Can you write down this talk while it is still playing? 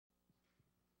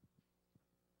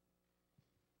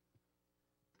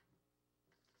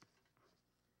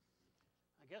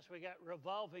guess we got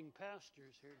revolving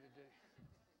pastors here today.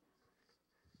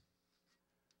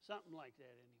 Something like that,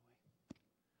 anyway.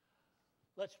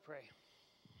 Let's pray.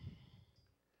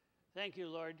 Thank you,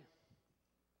 Lord,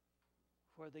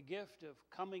 for the gift of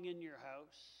coming in your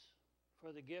house,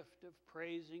 for the gift of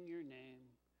praising your name,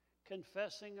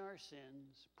 confessing our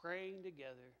sins, praying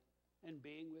together, and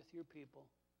being with your people.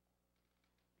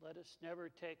 Let us never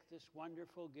take this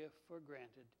wonderful gift for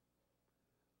granted.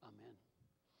 Amen.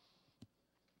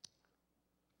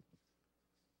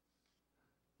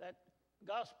 That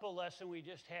gospel lesson we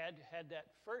just had that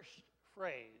first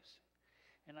phrase,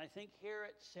 and I think here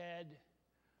it said,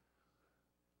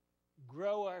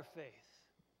 grow our faith.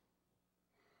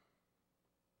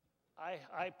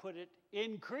 I put it,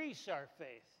 increase our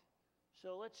faith.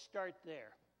 So let's start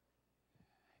there.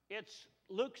 It's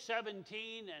Luke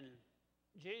 17, and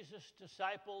Jesus'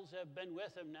 disciples have been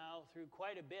with him now through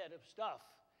quite a bit of stuff.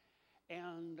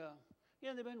 And,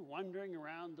 they've been wandering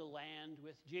around the land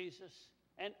with Jesus.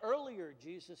 And earlier,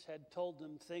 Jesus had told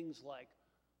them things like,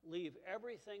 leave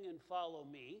everything and follow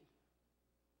me.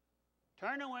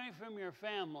 Turn away from your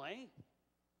family.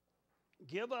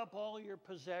 Give up all your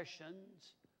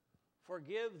possessions.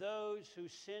 Forgive those who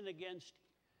sin against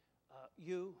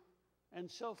you, and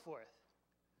so forth.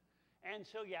 And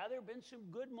so, there have been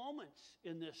some good moments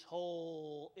in this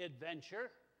whole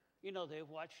adventure. They've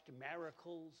watched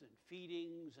miracles and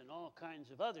feedings and all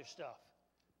kinds of other stuff.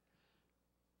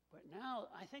 But now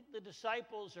I think the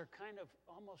disciples are kind of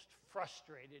almost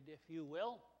frustrated, if you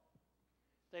will.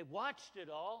 They've watched it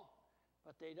all,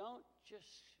 but they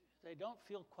don't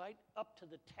feel quite up to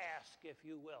the task, if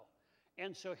you will.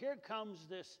 And so here comes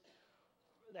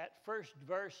that first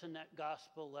verse in that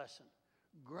gospel lesson.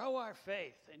 Grow our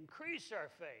faith, increase our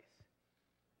faith.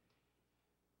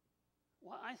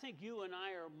 Well, I think you and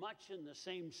I are much in the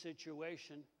same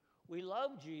situation. We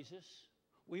love Jesus.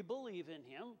 We believe in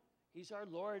him. He's our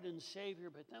Lord and Savior.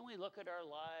 But then we look at our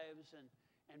lives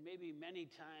and maybe many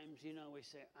times, we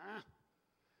say,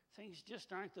 things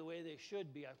just aren't the way they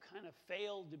should be. I've kind of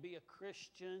failed to be a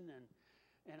Christian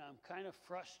and I'm kind of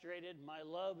frustrated. My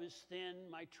love is thin.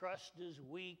 My trust is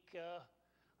weak.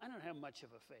 I don't have much of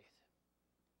a faith.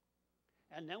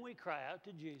 And then we cry out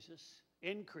to Jesus,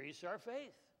 increase our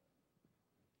faith.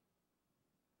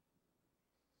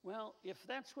 Well, if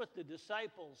that's what the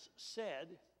disciples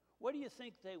said, what do you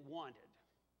think they wanted?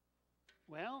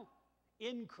 Well,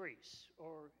 increase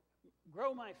or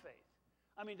grow my faith.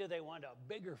 I mean, do they want a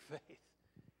bigger faith?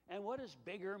 And what does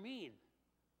bigger mean?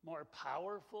 More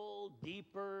powerful,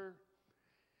 deeper?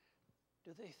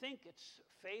 Do they think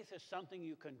faith is something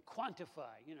you can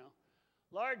quantify?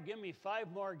 Lord, give me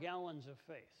 5 more gallons of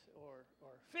faith or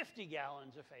 50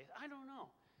 gallons of faith. I don't know.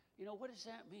 What does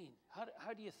that mean?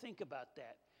 How do you think about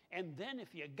that? And then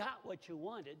if you got what you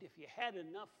wanted, if you had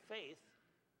enough faith,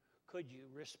 could you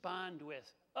respond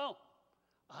with, oh,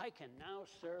 I can now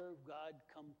serve God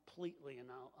completely and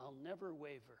I'll never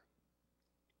waver.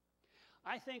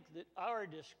 I think that our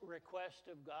request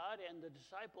of God and the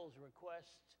disciples'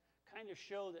 requests kind of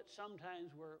show that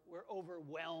sometimes we're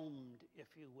overwhelmed,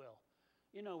 if you will.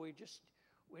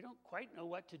 We don't quite know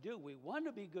what to do. We want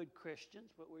to be good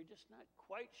Christians, but we're just not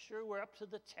quite sure we're up to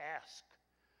the task.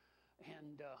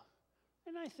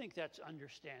 And I think that's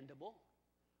understandable.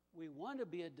 We want to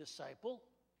be a disciple,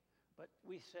 but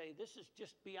we say, this is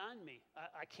just beyond me.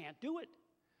 I can't do it.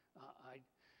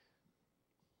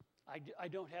 I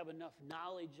don't have enough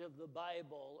knowledge of the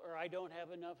Bible, or I don't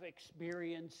have enough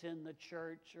experience in the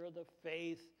church or the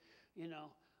faith.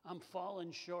 I'm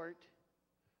falling short.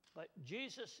 But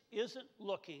Jesus isn't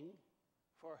looking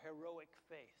for heroic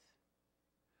faith.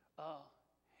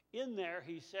 In there,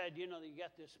 he said, you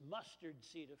got this mustard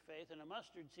seed of faith, and a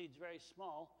mustard seed's very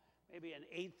small, maybe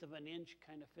 1/8 of an inch,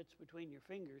 kind of fits between your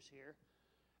fingers here.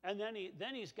 And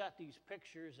then he's got these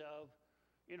pictures of,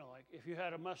 like if you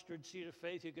had a mustard seed of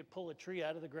faith, you could pull a tree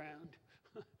out of the ground,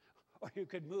 or you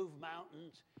could move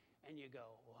mountains, and you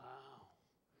go, wow,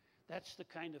 that's the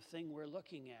kind of thing we're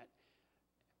looking at.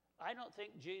 I don't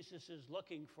think Jesus is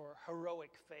looking for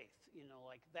heroic faith,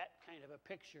 like that kind of a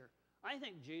picture. I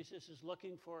think Jesus is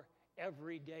looking for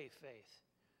everyday faith,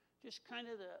 just kind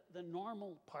of the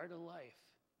normal part of life.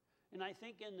 And I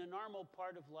think in the normal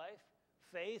part of life,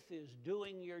 faith is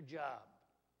doing your job,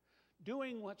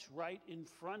 doing what's right in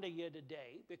front of you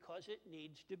today because it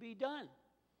needs to be done.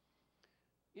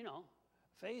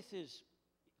 Faith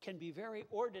can be very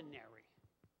ordinary.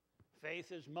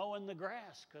 Faith is mowing the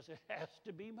grass because it has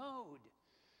to be mowed.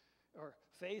 Or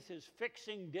faith is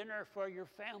fixing dinner for your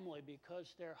family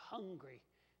because they're hungry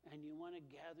and you want to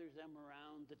gather them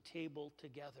around the table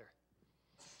together.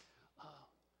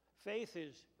 Faith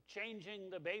is changing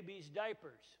the baby's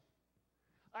diapers.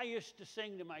 I used to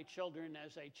sing to my children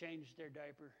as I changed their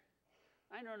diaper.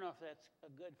 I don't know if that's a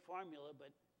good formula,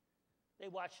 but they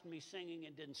watched me singing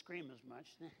and didn't scream as much.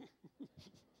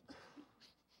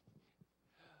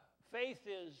 Faith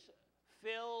is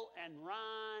Phil and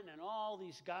Ron and all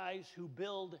these guys who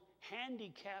build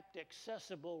handicapped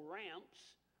accessible ramps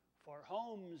for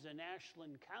homes in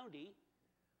Ashland County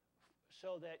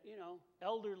so that,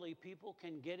 elderly people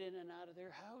can get in and out of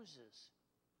their houses.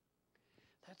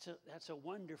 That's a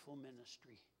wonderful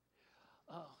ministry.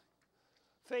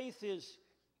 Faith is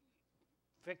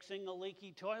fixing a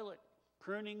leaky toilet,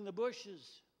 pruning the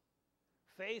bushes.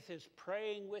 Faith is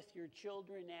praying with your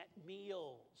children at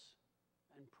meals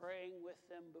and praying with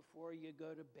them before you go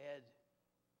to bed.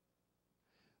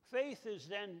 Faith is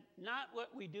then not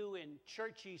what we do in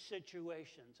churchy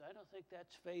situations. I don't think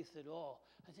that's faith at all.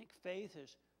 I think faith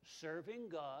is serving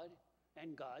God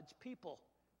and God's people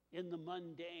in the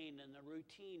mundane and the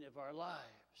routine of our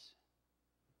lives.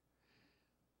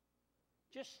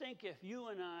 Just think if you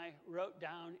and I wrote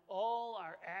down all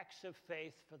our acts of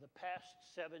faith for the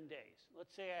past 7 days.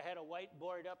 Let's say I had a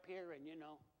whiteboard up here and,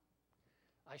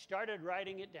 I started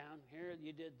writing it down. Here,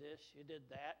 you did this, you did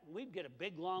that. And we'd get a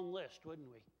big, long list,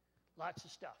 wouldn't we? Lots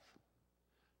of stuff.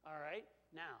 All right,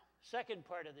 now, second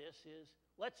part of this is,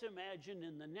 let's imagine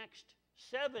in the next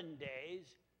 7 days,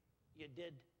 you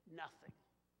did nothing.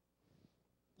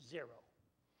 0.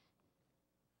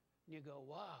 And you go,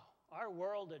 wow, our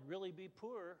world would really be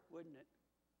poor, wouldn't it?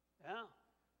 Yeah,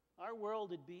 our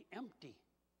world would be empty.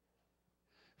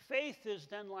 Faith is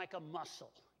then like a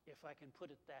muscle, if I can put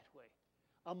it that way.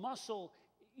 A muscle,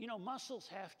 muscles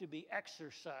have to be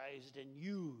exercised and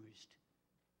used.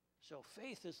 So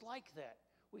faith is like that.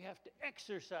 We have to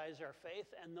exercise our faith,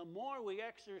 and the more we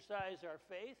exercise our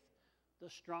faith, the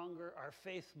stronger our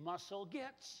faith muscle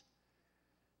gets.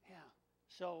 Yeah.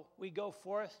 So we go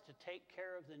forth to take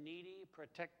care of the needy,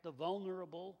 protect the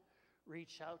vulnerable,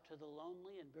 reach out to the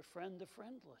lonely, and befriend the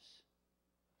friendless.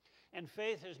 And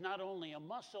faith is not only a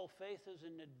muscle, faith is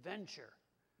an adventure.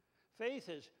 Faith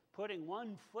is putting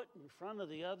one foot in front of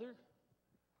the other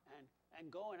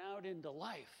and going out into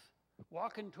life,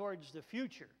 walking towards the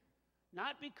future.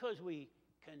 Not because we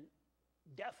can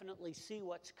definitely see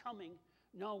what's coming.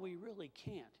 No, we really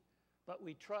can't. But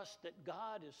we trust that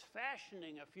God is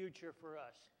fashioning a future for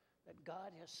us, that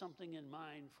God has something in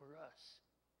mind for us.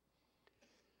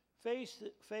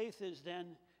 Faith is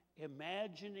then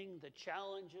imagining the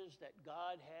challenges that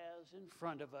God has in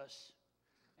front of us,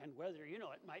 and whether,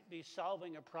 it might be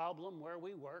solving a problem where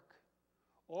we work,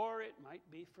 or it might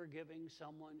be forgiving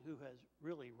someone who has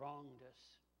really wronged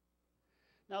us.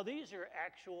 Now, these are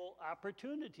actual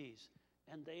opportunities,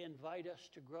 and they invite us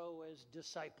to grow as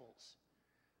disciples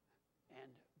and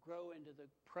grow into the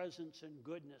presence and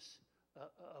goodness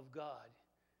of God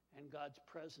and God's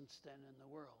presence then in the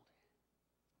world.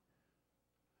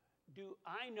 Do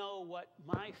I know what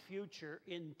my future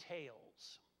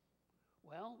entails?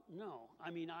 Well, no.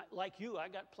 Like you, I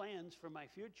got plans for my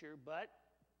future, but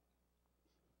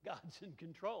God's in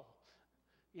control.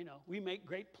 We make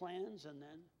great plans and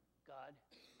then God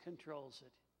controls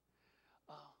it.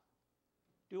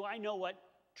 Do I know what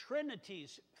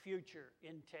Trinity's future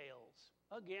entails?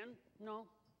 Again, no,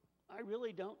 I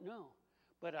really don't know.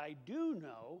 But I do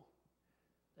know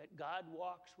that God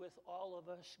walks with all of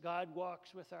us. God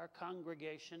walks with our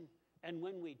congregation. And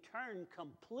when we turn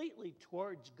completely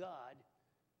towards God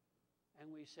and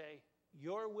we say,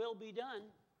 your will be done,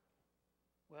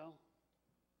 well,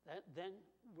 then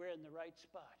we're in the right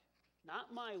spot.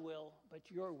 Not my will, but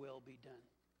your will be done.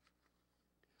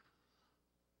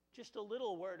 Just a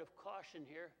little word of caution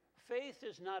here. Faith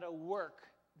is not a work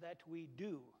that we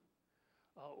do,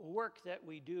 a work that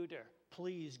we do to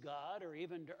please God or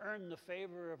even to earn the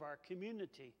favor of our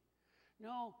community.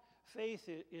 No, faith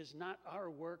is not our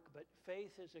work, but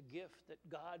faith is a gift that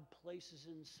God places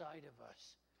inside of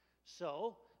us.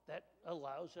 So that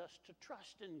allows us to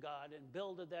trust in God and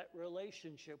build that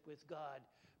relationship with God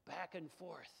back and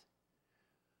forth.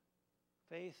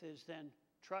 Faith is then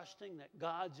trusting that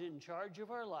God's in charge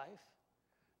of our life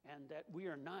and that we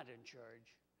are not in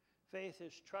charge. Faith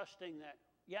is trusting that,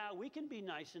 yeah, we can be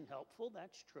nice and helpful,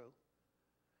 that's true,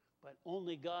 but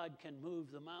only God can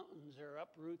move the mountains or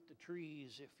uproot the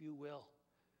trees, if you will.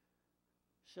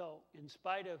 So, in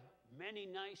spite of many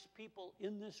nice people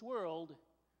in this world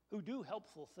who do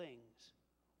helpful things,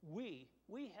 we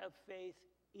have faith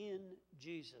in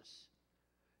Jesus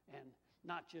and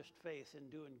not just faith in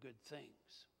doing good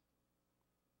things.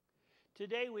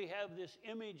 Today we have this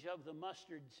image of the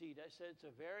mustard seed. I said it's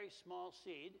a very small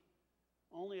seed,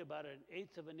 only about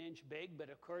 1/8 of an inch big, but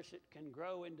of course it can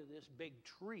grow into this big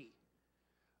tree.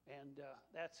 And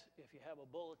that's, if you have a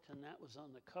bulletin, that was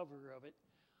on the cover of it.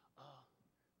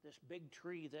 This big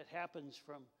tree that happens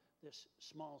from this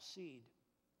small seed.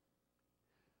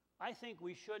 I think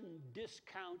we shouldn't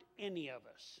discount any of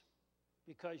us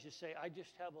because you say, I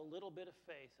just have a little bit of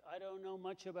faith. I don't know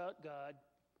much about God.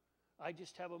 I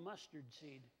just have a mustard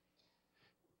seed.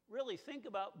 Really think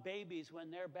about babies when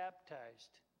they're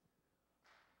baptized.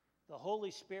 The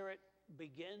Holy Spirit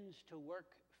begins to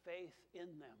work faith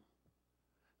in them.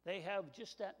 They have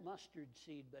just that mustard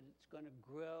seed, but it's going to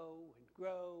grow and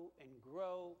grow and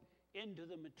grow into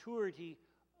the maturity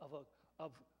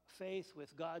of faith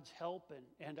with God's help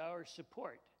and our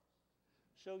support.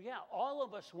 So yeah, all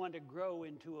of us want to grow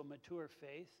into a mature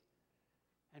faith.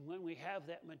 And when we have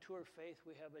that mature faith,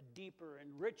 we have a deeper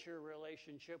and richer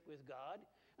relationship with God,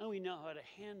 and we know how to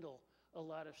handle a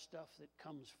lot of stuff that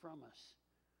comes from us.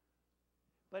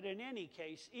 But in any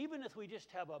case, even if we just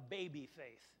have a baby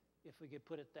faith, if we could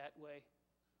put it that way,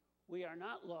 we are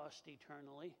not lost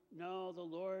eternally. No, the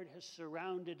Lord has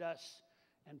surrounded us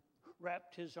and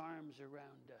wrapped his arms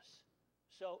around us.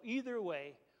 So either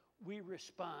way, we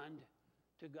respond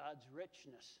to God's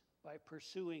richness by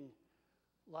pursuing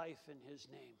life in his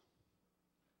name.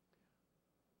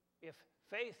 If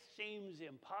faith seems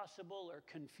impossible or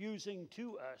confusing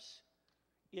to us,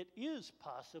 it is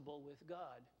possible with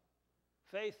God.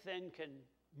 Faith then can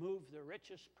move the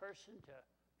richest person to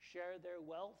share their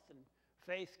wealth, and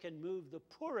faith can move the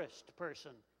poorest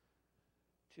person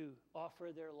to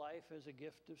offer their life as a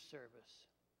gift of service.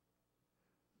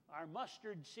 Our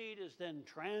mustard seed is then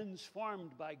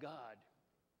transformed by God,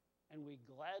 and we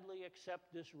gladly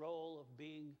accept this role of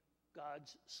being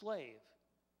God's slave,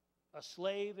 a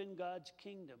slave in God's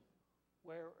kingdom,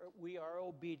 where we are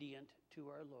obedient to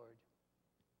our Lord.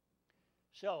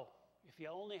 So, if you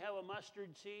only have a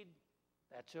mustard seed,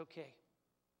 that's okay.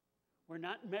 We're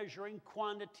not measuring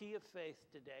quantity of faith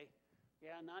today.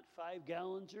 Yeah, not 5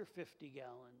 gallons or 50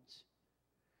 gallons.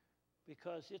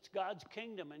 Because it's God's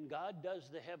kingdom and God does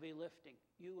the heavy lifting.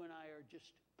 You and I are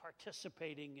just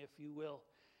participating, if you will,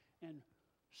 in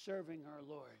serving our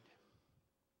Lord.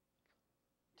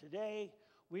 Today,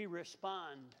 we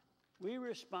respond. We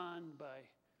respond by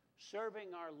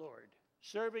serving our Lord,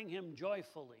 serving him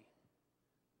joyfully,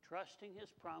 trusting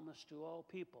his promise to all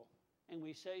people. And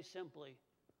we say simply,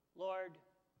 Lord,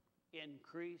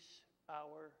 increase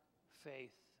our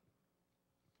faith.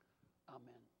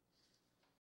 Amen.